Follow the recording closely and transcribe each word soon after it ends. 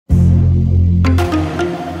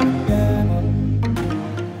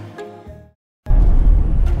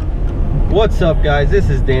What's up, guys? This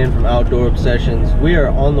is Dan from Outdoor Obsessions. We are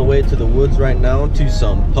on the way to the woods right now to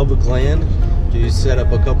some public land to set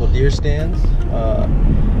up a couple deer stands.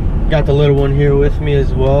 Got the little one here with me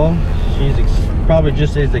as well. She's probably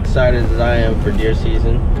just as excited as I am for deer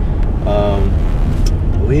season.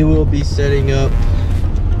 We will be setting up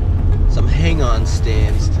some hang-on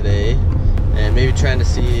stands today and maybe trying to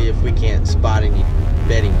see if we can't spot any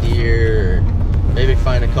bedding deer, or maybe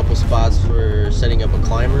find a couple spots for setting up a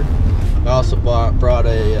climber. I also brought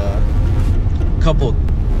a couple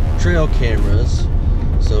trail cameras,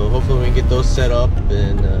 so hopefully we can get those set up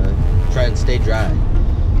and try and stay dry.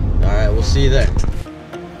 Alright, we'll see you there.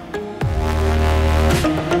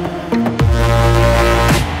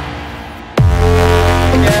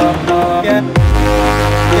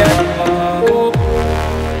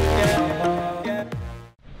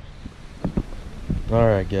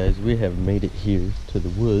 Alright guys, we have made it here to the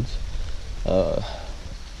woods.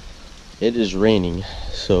 It is raining,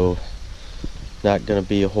 so not gonna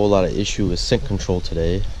be a whole lot of issue with scent control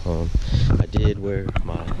today. I did wear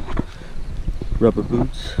my rubber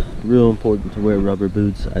boots. Real important to wear rubber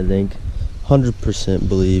boots, I think. 100%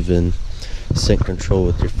 believe in scent control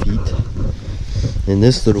with your feet. And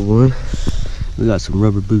this little one, we got some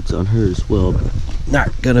rubber boots on her as well.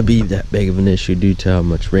 Not gonna be that big of an issue due to how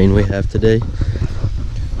much rain we have today.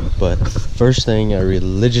 But first thing I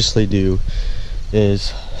religiously do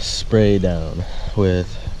is spray down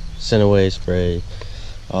with scent away spray.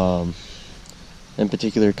 In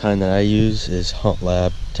particular, kind that I use is Hunt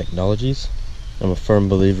Lab Technologies. I'm a firm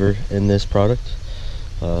believer in this product.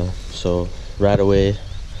 So right away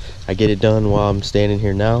I get it done while I'm standing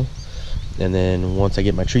here now, and then once I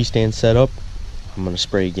get my tree stand set up, I'm gonna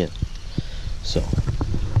spray again. So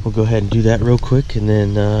we'll go ahead and do that real quick, and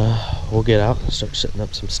then we'll get out and start setting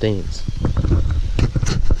up some stands.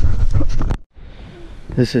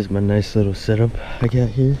 This is my nice little setup I got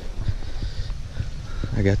here.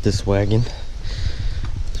 I got this wagon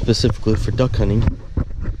specifically for duck hunting,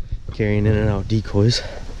 carrying in and out decoys,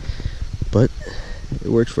 but it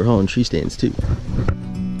works for hauling tree stands too.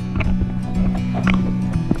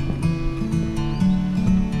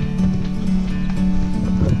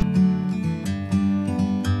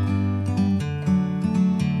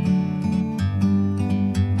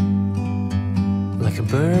 Like a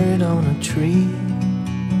bird on a tree,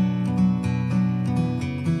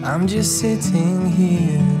 I'm just sitting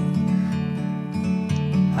here.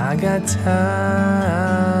 I got time,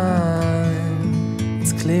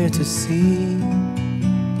 it's clear to see.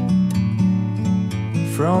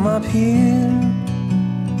 From up here,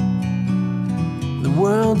 the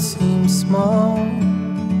world seems small.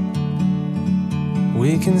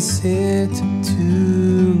 We can sit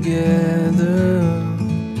together.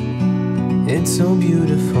 It's so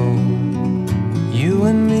beautiful, you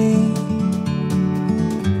and me.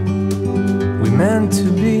 We meant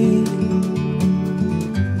to be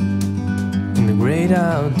in the great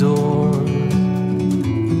outdoors,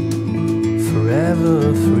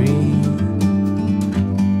 forever free.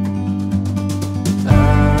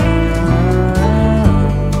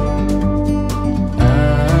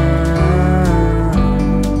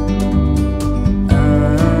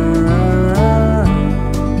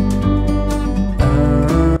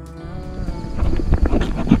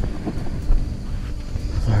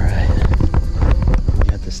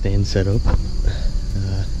 Stand set up.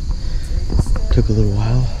 Took a little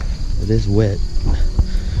while. It is wet.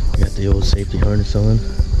 I got the old safety harness on.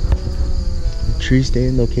 The tree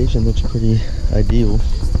stand location looks pretty ideal.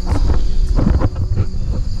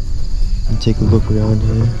 And take a look around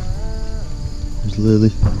here. There's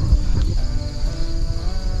Lily.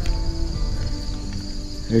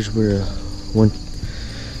 There's where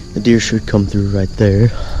the deer should come through right there.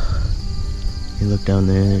 You look down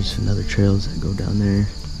there, there's another trails that go down there.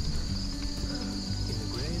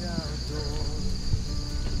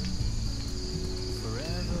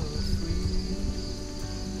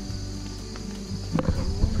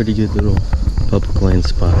 Pretty good little public land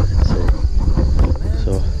spot, I'd say.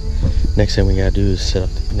 So next thing we gotta do is set up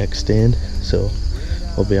the next stand, so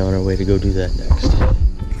we'll be on our way to go do that next.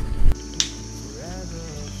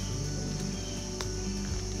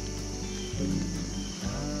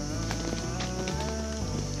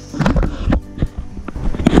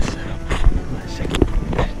 Set up my second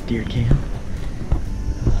deer cam.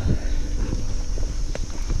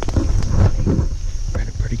 We're at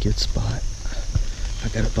a pretty good spot. I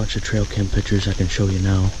got a bunch of trail cam pictures I can show you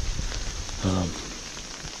now.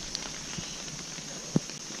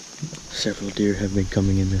 Several deer have been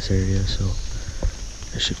coming in this area, so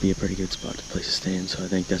This should be a pretty good spot to place a stand, so I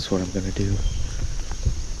think that's what I'm gonna do.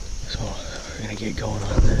 So we're gonna get going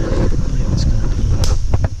on that. is going to be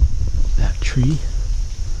that tree.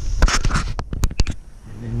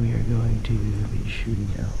 And then we are going to be shooting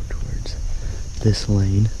out towards this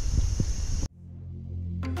lane.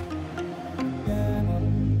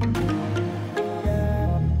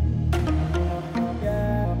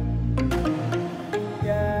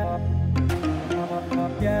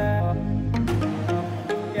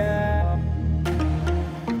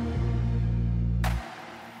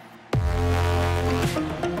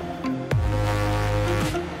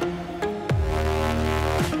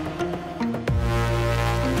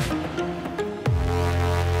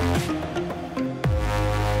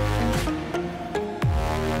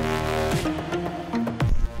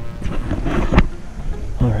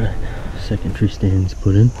 Alright, second tree stand's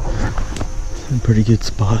put in. It's a pretty good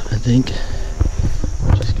spot, I think.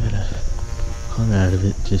 Just gotta hunt out of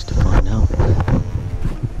it just to find out.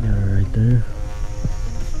 Got her right there.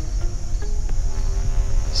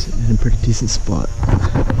 Sitting in a pretty decent spot.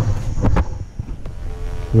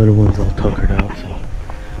 The little one's all tuckered out, so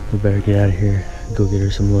we better get out of here and go get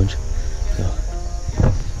her some lunch. So,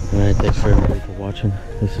 alright, thanks for everybody for watching.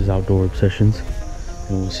 This is Outdoor Obsessions,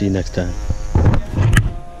 and we'll see you next time.